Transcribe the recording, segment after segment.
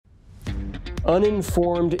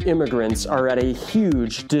Uninformed immigrants are at a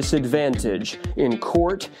huge disadvantage in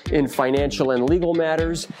court, in financial and legal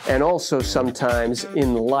matters, and also sometimes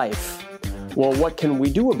in life. Well, what can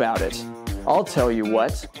we do about it? I'll tell you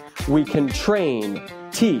what. We can train,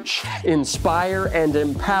 teach, inspire, and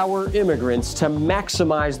empower immigrants to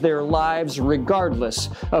maximize their lives regardless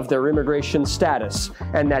of their immigration status.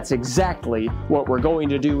 And that's exactly what we're going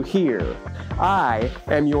to do here. I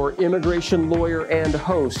am your immigration lawyer and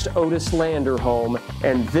host, Otis Landerholm,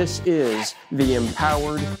 and this is the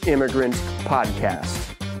Empowered Immigrant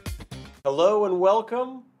Podcast. Hello and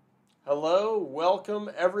welcome. Hello,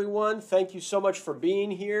 welcome everyone. Thank you so much for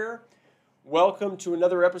being here. Welcome to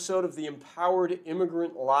another episode of the Empowered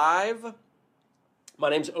Immigrant Live. My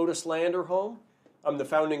name's Otis Landerholm. I'm the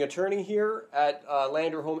founding attorney here at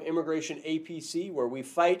Landerholm Immigration APC, where we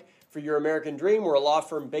fight for your American dream. We're a law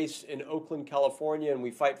firm based in Oakland, California, and we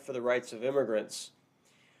fight for the rights of immigrants.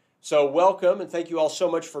 So welcome, and thank you all so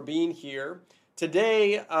much for being here.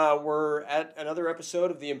 Today, we're at another episode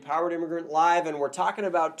of the Empowered Immigrant Live, and we're talking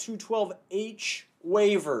about 212H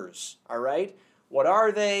waivers, all right? What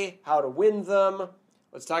are they? How to win them?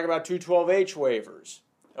 Let's talk about 212H waivers,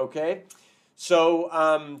 okay?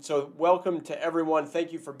 So welcome to everyone.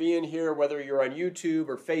 Thank you for being here, whether you're on YouTube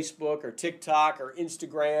or Facebook or TikTok or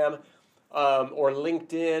Instagram or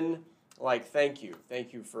LinkedIn. Thank you.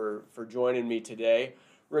 Thank you for joining me today.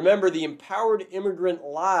 Remember, the Empowered Immigrant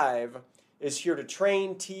Live is here to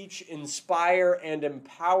train, teach, inspire, and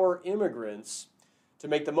empower immigrants to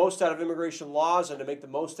make the most out of immigration laws and to make the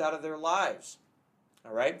most out of their lives.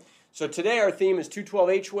 All right? So today our theme is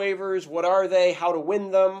 212H waivers. What are they? How to win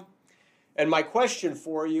them? And my question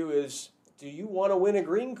for you is, do you want to win a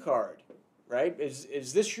green card? Right?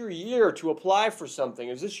 Is this your year to apply for something?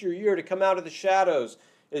 Is this your year to come out of the shadows?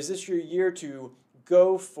 Is this your year to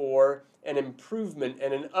go for an improvement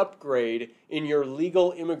and an upgrade in your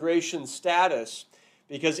legal immigration status?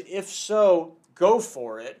 Because if so, go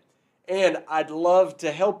for it. And I'd love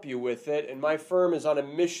to help you with it. And my firm is on a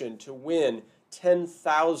mission to win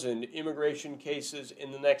 10,000 immigration cases in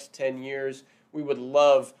the next 10 years. We would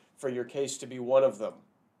love for your case to be one of them.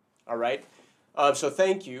 All right? So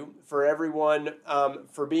thank you for everyone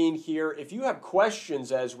for being here. If you have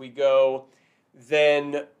questions as we go,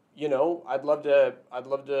 then, I'd love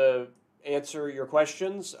to answer your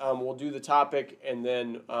questions. We'll do the topic, and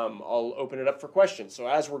then I'll open it up for questions. So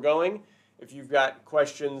as we're going, if you've got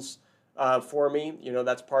questions for me,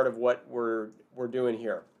 that's part of what we're doing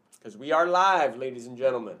here. Because we are live, ladies and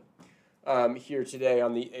gentlemen, here today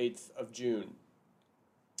on the 8th of June.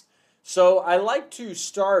 So I like to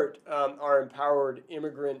start our Empowered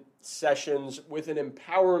Immigrant sessions with an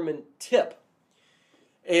empowerment tip.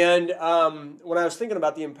 And when I was thinking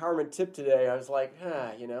about the empowerment tip today, I was like,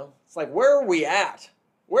 it's like, where are we at?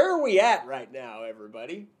 Where are we at right now,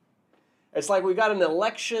 everybody? It's like we got an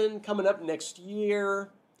election coming up next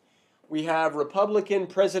year. We have Republican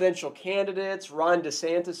presidential candidates, Ron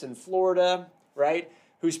DeSantis in Florida, right,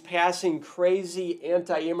 who's passing crazy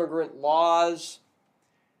anti-immigrant laws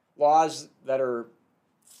that are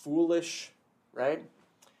foolish, right?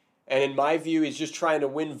 And in my view, he's just trying to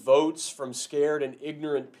win votes from scared and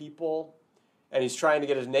ignorant people, and he's trying to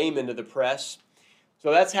get his name into the press.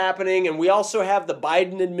 So that's happening. And we also have the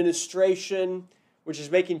Biden administration, which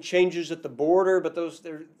is making changes at the border, but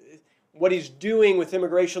what he's doing with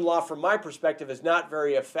immigration law, from my perspective, is not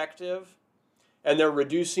very effective. And they're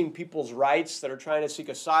reducing people's rights that are trying to seek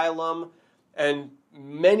asylum. And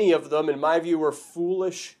many of them, in my view, are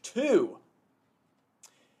foolish too.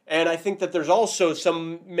 And I think that there's also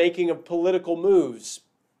some making of political moves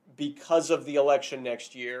because of the election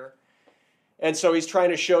next year. And so he's trying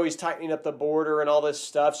to show he's tightening up the border and all this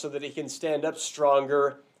stuff so that he can stand up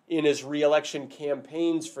stronger in his re-election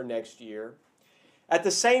campaigns for next year. At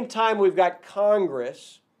the same time, we've got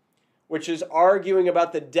Congress, which is arguing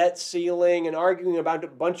about the debt ceiling and arguing about a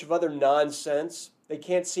bunch of other nonsense. They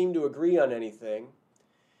can't seem to agree on anything.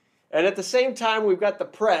 And at the same time, we've got the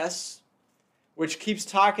press, which keeps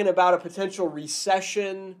talking about a potential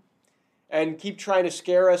recession and keep trying to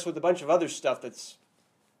scare us with a bunch of other stuff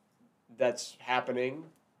that's happening.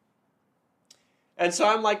 And so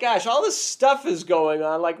I'm like, gosh, all this stuff is going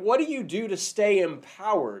on. Like, what do you do to stay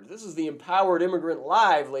empowered? This is the Empowered Immigrant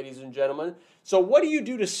Live, ladies and gentlemen. So what do you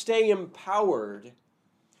do to stay empowered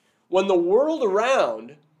when the world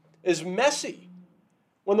around is messy?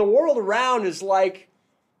 When the world around is like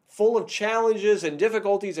full of challenges and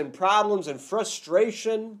difficulties and problems and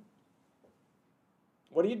frustration?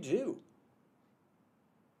 What do you do?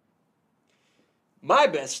 My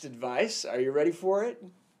best advice, are you ready for it?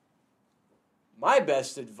 My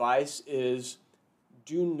best advice is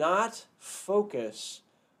do not focus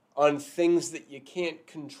on things that you can't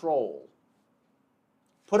control.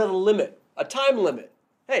 Put a limit, a time limit.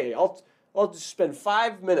 Hey, I'll just spend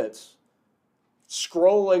 5 minutes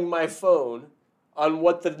scrolling my phone on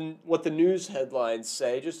what the news headlines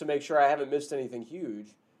say just to make sure I haven't missed anything huge.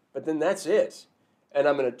 But then that's it. And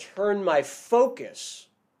I'm going to turn my focus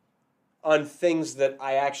on things that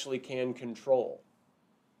I actually can control.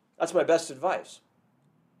 That's my best advice.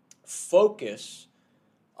 Focus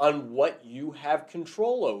on what you have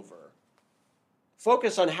control over.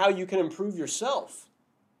 Focus on how you can improve yourself.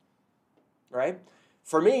 Right?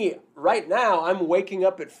 For me, right now, I'm waking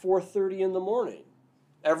up at 4:30 in the morning.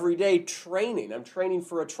 Every day training. I'm training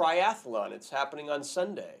for a triathlon. It's happening on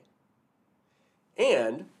Sunday.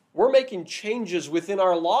 And we're making changes within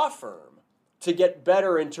our law firm to get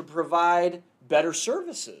better and to provide better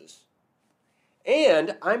services.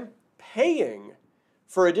 And I'm paying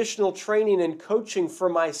for additional training and coaching for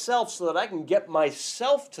myself so that I can get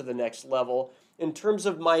myself to the next level in terms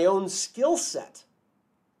of my own skill set.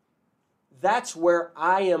 That's where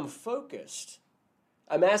I am focused.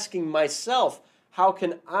 I'm asking myself, how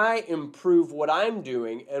can I improve what I'm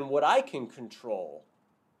doing and what I can control?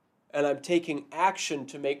 And I'm taking action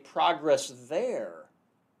to make progress there.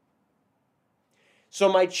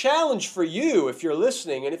 So my challenge for you, if you're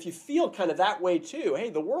listening, and if you feel kind of that way too, hey,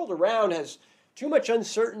 the world around has too much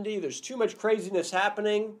uncertainty, there's too much craziness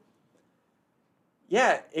happening.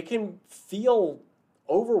 Yeah, it can feel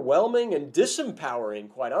overwhelming and disempowering,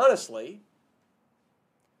 quite honestly.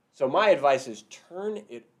 So my advice is turn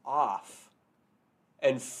it off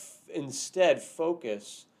and instead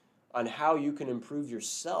focus on how you can improve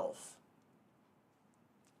yourself.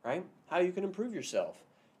 Right? How you can improve yourself.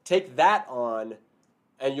 Take that on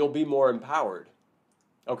and you'll be more empowered.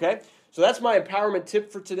 Okay? So that's my empowerment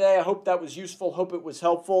tip for today. I hope that was useful. Hope it was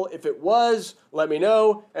helpful. If it was, let me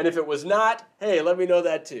know. And if it was not, hey, let me know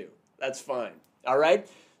that too. That's fine. All right?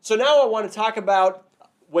 So now I want to talk about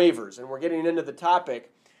waivers, and we're getting into the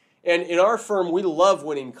topic. And in our firm, we love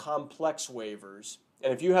winning complex waivers.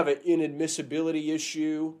 And if you have an inadmissibility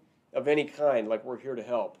issue of any kind, like, we're here to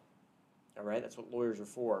help. All right? That's what lawyers are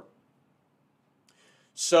for.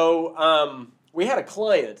 So we had a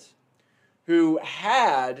client who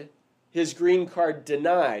had his green card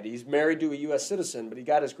denied. He's married to a U.S. citizen, but he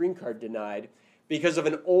got his green card denied because of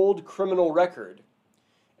an old criminal record.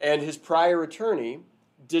 And his prior attorney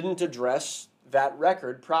didn't address that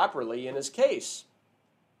record properly in his case.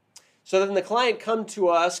 So then the client came to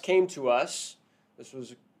us, this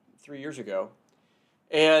was 3 years ago,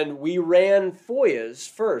 and we ran FOIAs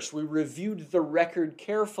first. We reviewed the record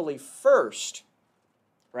carefully first,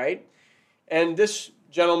 right? And this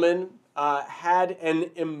gentleman had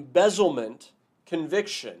an embezzlement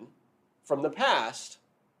conviction from the past.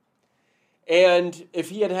 And if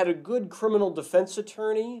he had had a good criminal defense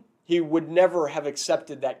attorney, he would never have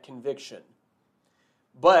accepted that conviction.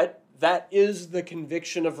 But that is the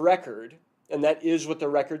conviction of record, and that is what the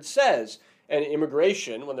record says. And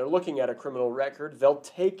immigration, when they're looking at a criminal record, they'll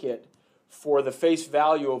take it for the face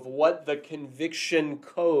value of what the conviction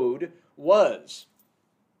code was,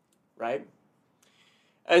 right?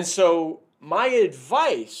 And so my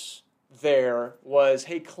advice there was,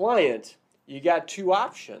 hey, client, you got two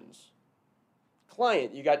options.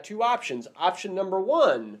 Client, you got two options. Option number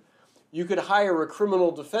one, you could hire a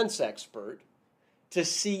criminal defense expert to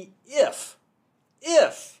see if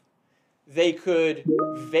they could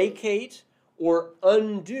vacate or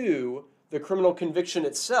undo the criminal conviction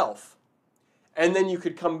itself. And then you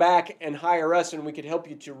could come back and hire us and we could help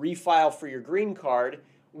you to refile for your green card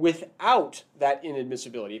without that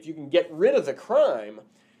inadmissibility. If you can get rid of the crime,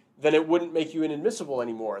 then it wouldn't make you inadmissible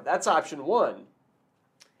anymore. That's option one.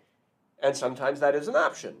 And sometimes that is an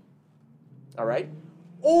option. All right?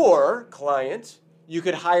 Or, client, you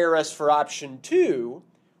could hire us for option two,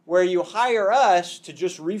 where you hire us to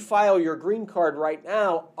just refile your green card right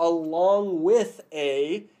now along with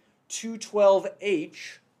a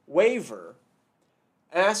 212H waiver,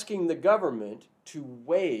 asking the government to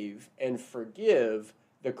waive and forgive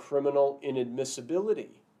the criminal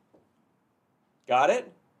inadmissibility. Got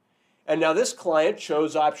it? And now this client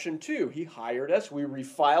chose option two. He hired us. We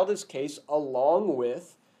refiled his case along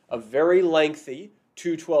with a very lengthy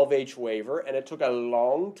 212H waiver, and it took a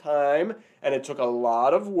long time, and it took a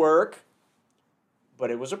lot of work, but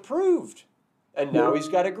it was approved. And now he's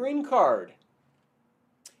got a green card.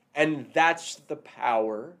 And that's the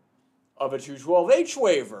power of a 212H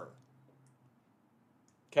waiver.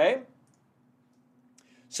 Okay?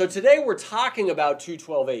 So today we're talking about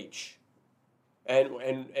 212H and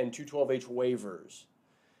 212H waivers.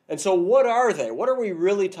 And so what are they? What are we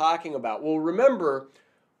really talking about? Well, remember,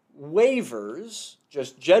 waivers,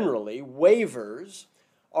 just generally, waivers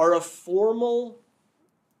are a formal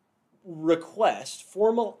request,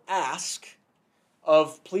 formal ask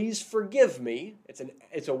of please forgive me.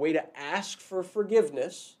 It's a way to ask for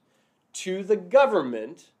forgiveness to the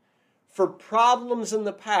government for problems in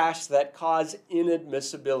the past that cause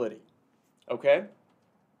inadmissibility. Okay?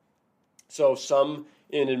 So some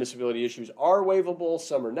inadmissibility issues are waivable,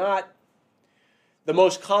 some are not. The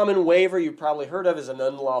most common waiver you've probably heard of is an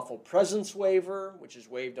unlawful presence waiver, which is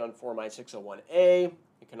waived on Form I-601A.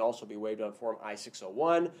 It can also be waived on Form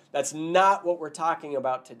I-601. That's not what we're talking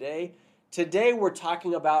about today. Today we're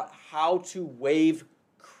talking about how to waive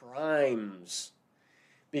crimes.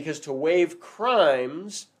 Because to waive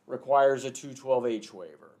crimes requires a 212H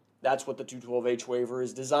waiver. That's what the 212H waiver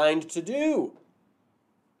is designed to do.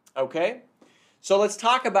 Okay? So let's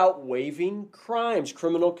talk about waiving crimes,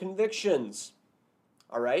 criminal convictions.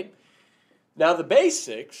 All right? Now the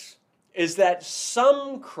basics is that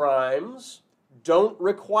some crimes don't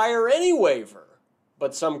require any waiver,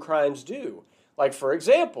 but some crimes do. Like, for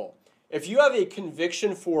example, if you have a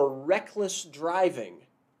conviction for reckless driving,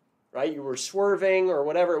 right? You were swerving or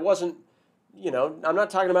whatever. It wasn't, I'm not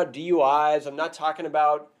talking about DUIs. I'm not talking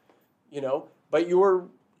about, but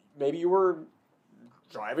maybe you were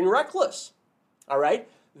driving reckless. All right?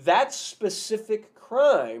 That specific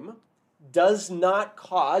crime does not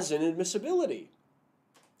cause inadmissibility.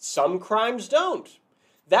 Some crimes don't.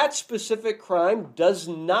 That specific crime does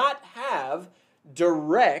not have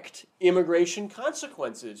direct immigration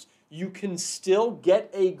consequences. You can still get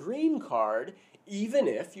a green card even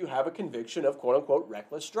if you have a conviction of quote-unquote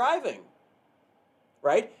reckless driving,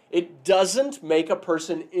 right? It doesn't make a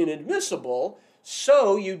person inadmissible,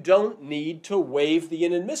 so you don't need to waive the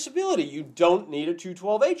inadmissibility. You don't need a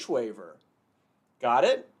 212H waiver. Got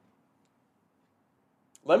it?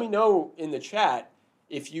 Let me know in the chat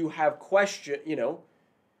if you have questions,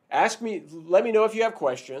 ask me, let me know if you have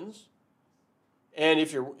questions. And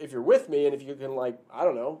if you're with me and if you can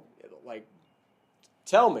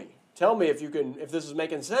tell me if this is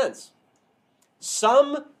making sense.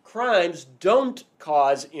 Some crimes don't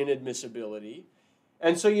cause inadmissibility,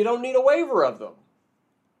 and so you don't need a waiver of them.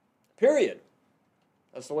 Period.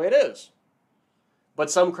 That's the way it is.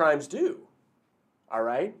 But some crimes do. All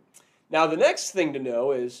right? Now, the next thing to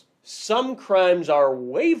know is some crimes are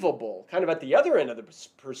waivable, kind of at the other end of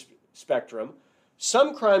the spectrum.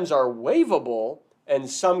 Some crimes are waivable, and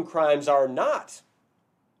some crimes are not.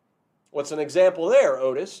 What's an example there,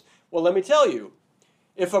 Otis? Well, let me tell you.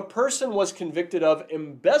 If a person was convicted of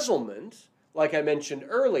embezzlement, like I mentioned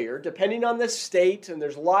earlier, depending on the state, and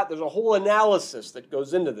there's a whole analysis that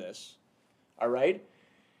goes into this, all right?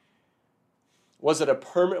 Was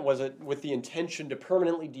it with the intention to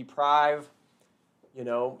permanently deprive?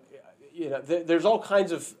 There's all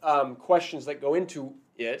kinds of questions that go into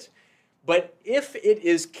it. But if it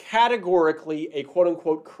is categorically a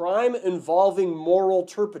quote-unquote crime involving moral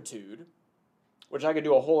turpitude, which I could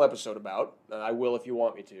do a whole episode about, and I will if you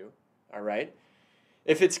want me to, all right?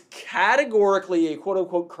 If it's categorically a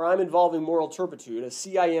quote-unquote crime involving moral turpitude, a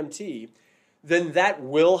CIMT, then that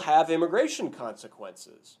will have immigration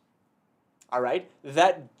consequences, all right?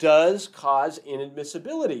 That does cause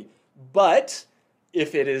inadmissibility. But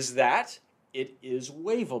if it is that, it is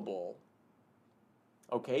waivable.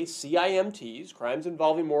 Okay, CIMTs, crimes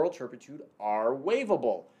involving moral turpitude, are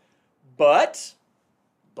waivable. But,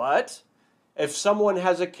 if someone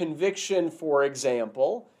has a conviction, for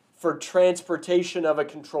example, for transportation of a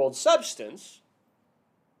controlled substance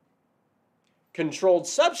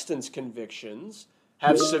convictions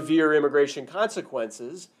have severe immigration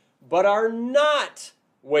consequences, but are not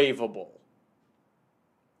waivable.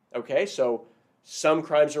 Okay, so some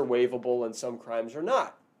crimes are waivable and some crimes are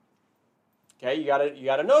not. Okay, you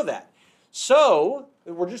gotta know that. So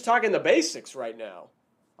we're just talking the basics right now.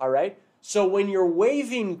 All right. So when you're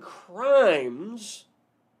waiving crimes,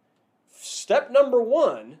 step number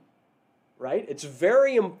one, right? It's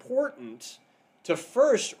very important to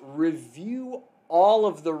first review all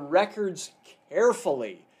of the records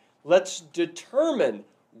carefully. Let's determine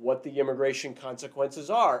what the immigration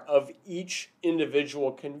consequences are of each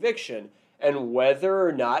individual conviction and whether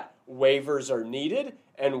or not waivers are needed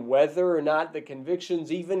and whether or not the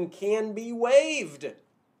convictions even can be waived.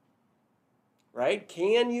 Right?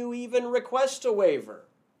 Can you even request a waiver?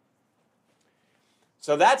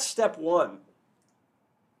 So that's step one.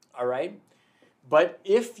 All right? But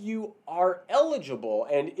if you are eligible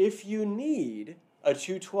and if you need a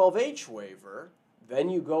 212H waiver, then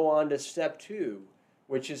you go on to step two,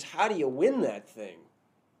 which is how do you win that thing?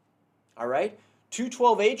 All right?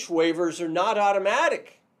 212H waivers are not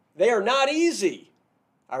automatic. They are not easy.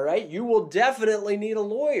 All right? You will definitely need a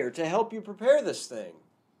lawyer to help you prepare this thing.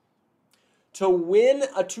 To win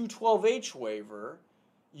a 212H waiver,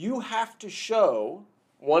 you have to show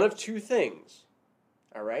one of two things.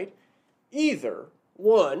 All right? Either,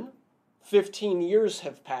 one, 15 years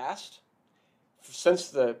have passed since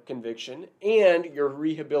the conviction, and you're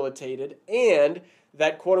rehabilitated, and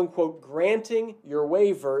that quote-unquote granting your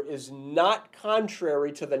waiver is not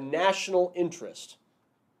contrary to the national interest,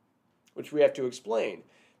 which we have to explain.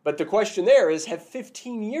 But the question there is, have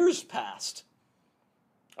 15 years passed?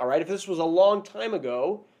 All right, if this was a long time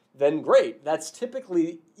ago, then great. That's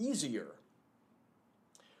typically easier.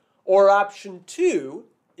 Or option two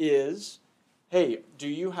is, hey, do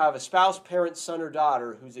you have a spouse, parent, son, or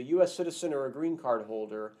daughter who's a U.S. citizen or a green card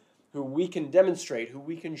holder who we can demonstrate, who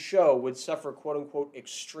we can show would suffer quote-unquote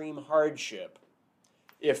extreme hardship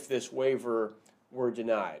if this waiver were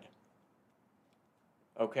denied?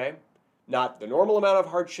 Okay? Not the normal amount of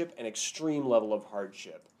hardship, an extreme level of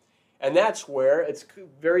hardship. And that's where it's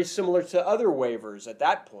very similar to other waivers at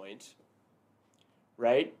that point,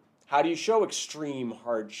 right? How do you show extreme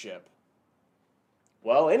hardship?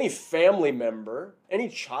 Well, any family member, any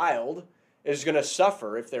child is going to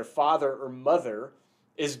suffer if their father or mother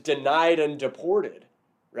is denied and deported,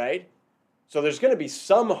 right? So there's going to be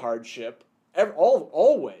some hardship,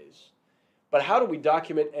 always. But how do we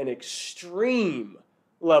document an extreme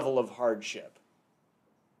level of hardship,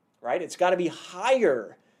 right? It's got to be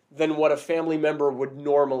higher than what a family member would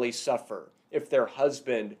normally suffer if their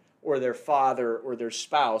husband or their father or their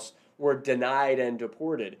spouse were denied and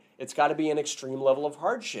deported. It's got to be an extreme level of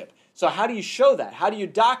hardship. So how do you show that? How do you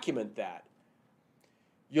document that?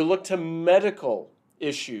 You look to medical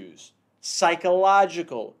issues,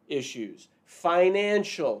 psychological issues,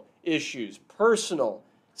 financial issues, personal,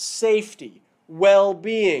 safety,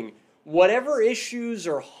 well-being, whatever issues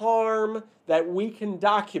or harm that we can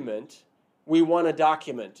document, we want to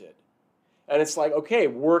document it. And it's like, okay,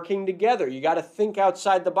 working together. You got to think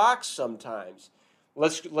outside the box sometimes.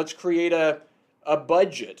 Let's create a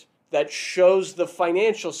budget that shows the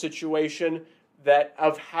financial situation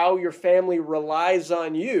of how your family relies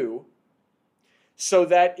on you, so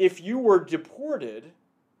that if you were deported,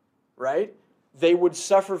 right, they would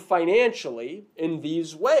suffer financially in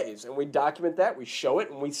these ways. And we document that, we show it,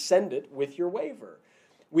 and we send it with your waiver.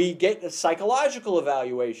 We get the psychological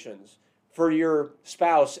evaluations for your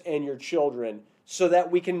spouse and your children so that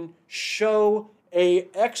we can show an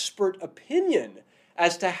expert opinion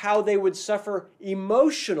as to how they would suffer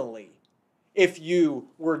emotionally if you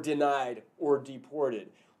were denied or deported.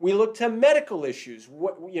 We look to medical issues.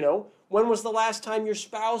 When was the last time your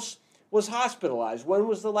spouse was hospitalized? When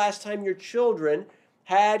was the last time your children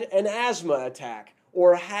had an asthma attack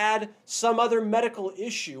or had some other medical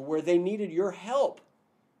issue where they needed your help?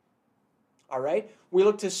 All right? We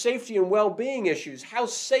look to safety and well-being issues. How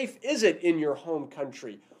safe is it in your home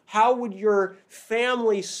country? How would your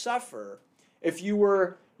family suffer if you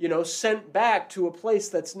were, sent back to a place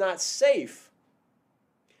that's not safe?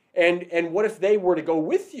 And what if they were to go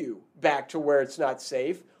with you back to where it's not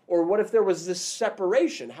safe? Or what if there was this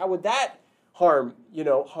separation? How would that harm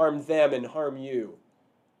them and harm you?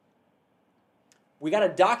 We got to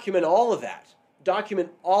document all of that.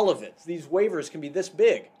 Document all of it. These waivers can be this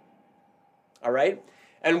big. All right?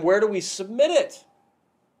 And where do we submit it?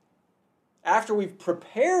 After we've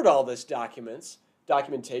prepared all this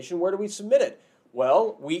documentation, where do we submit it?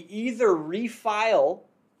 Well, we either refile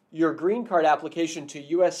your green card application to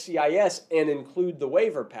USCIS and include the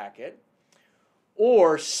waiver packet,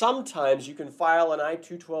 or sometimes you can file an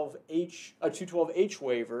I-212H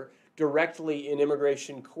waiver directly in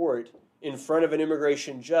immigration court in front of an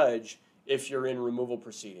immigration judge if you're in removal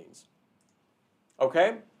proceedings.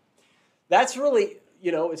 Okay? That's really,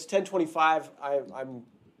 it's 10:25. I'm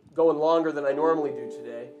going longer than I normally do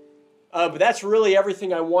today. But that's really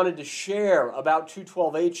everything I wanted to share about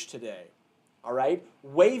 212H today. All right?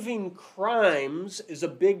 Waiving crimes is a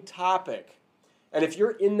big topic. And if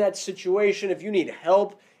you're in that situation, if you need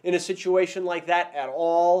help in a situation like that at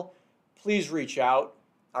all, please reach out.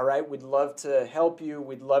 All right? We'd love to help you.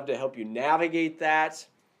 We'd love to help you navigate that.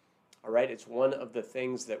 All right? It's one of the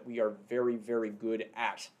things that we are very, very good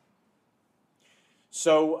at.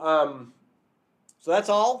 So that's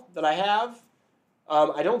all that I have.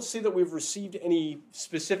 I don't see that we've received any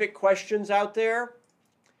specific questions out there.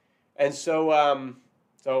 And so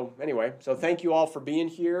anyway, thank you all for being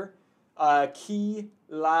here.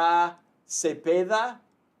 Kayla Cepeda,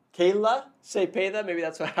 maybe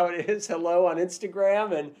that's how it is. Hello on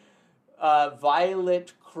Instagram. And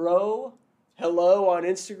Violet Crow, hello on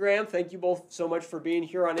Instagram. Thank you both so much for being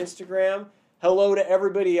here on Instagram. Hello to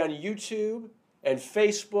everybody on YouTube and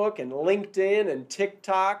Facebook and LinkedIn and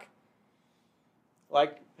TikTok.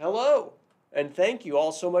 Like, hello. And thank you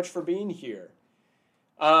all so much for being here.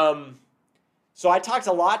 So I talked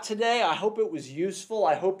a lot today. I hope it was useful.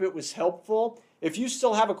 I hope it was helpful. If you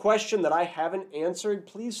still have a question that I haven't answered,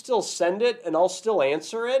 please still send it and I'll still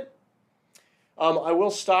answer it. I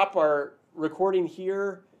will stop our recording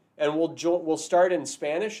here and we'll start in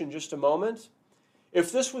Spanish in just a moment.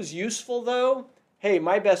 If this was useful though, hey,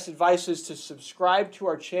 my best advice is to subscribe to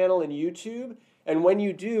our channel in YouTube. And when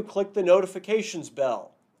you do, click the notifications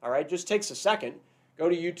bell. All right, just takes a second. Go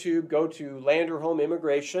to YouTube, go to Land or Home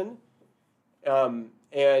Immigration, and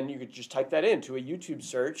you could just type that into a YouTube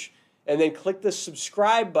search, and then click the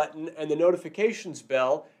subscribe button and the notifications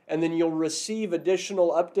bell, and then you'll receive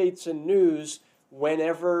additional updates and news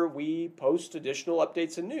whenever we post additional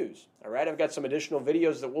updates and news. All right, I've got some additional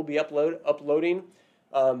videos that we'll be uploading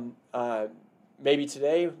maybe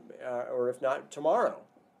today or if not tomorrow,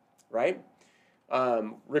 right?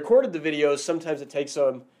 Recorded the videos, sometimes it takes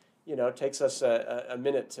takes us a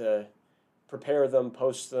minute to prepare them,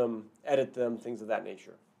 post them, edit them, things of that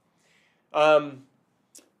nature.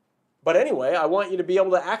 But anyway, I want you to be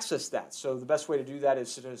able to access that. So the best way to do that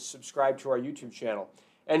is to subscribe to our YouTube channel.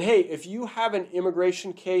 And hey, if you have an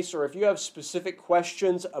immigration case or if you have specific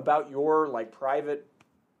questions about your private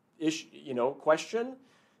question,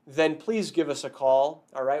 then please give us a call.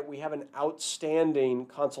 All right, we have an outstanding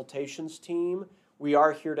consultations team. We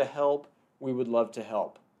are here to help. We would love to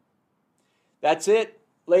help. That's it,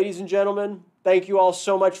 ladies and gentlemen. Thank you all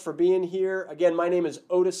so much for being here. Again, my name is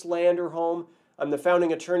Otis Landerholm. I'm the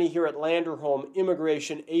founding attorney here at Landerholm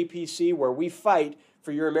Immigration APC, where we fight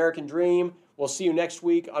for your American dream. We'll see you next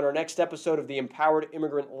week on our next episode of the Empowered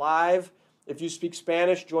Immigrant Live. If you speak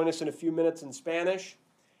Spanish, join us in a few minutes in Spanish.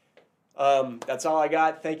 That's all I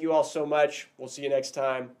got. Thank you all so much. We'll see you next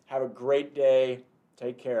time. Have a great day.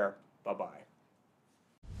 Take care. Bye-bye.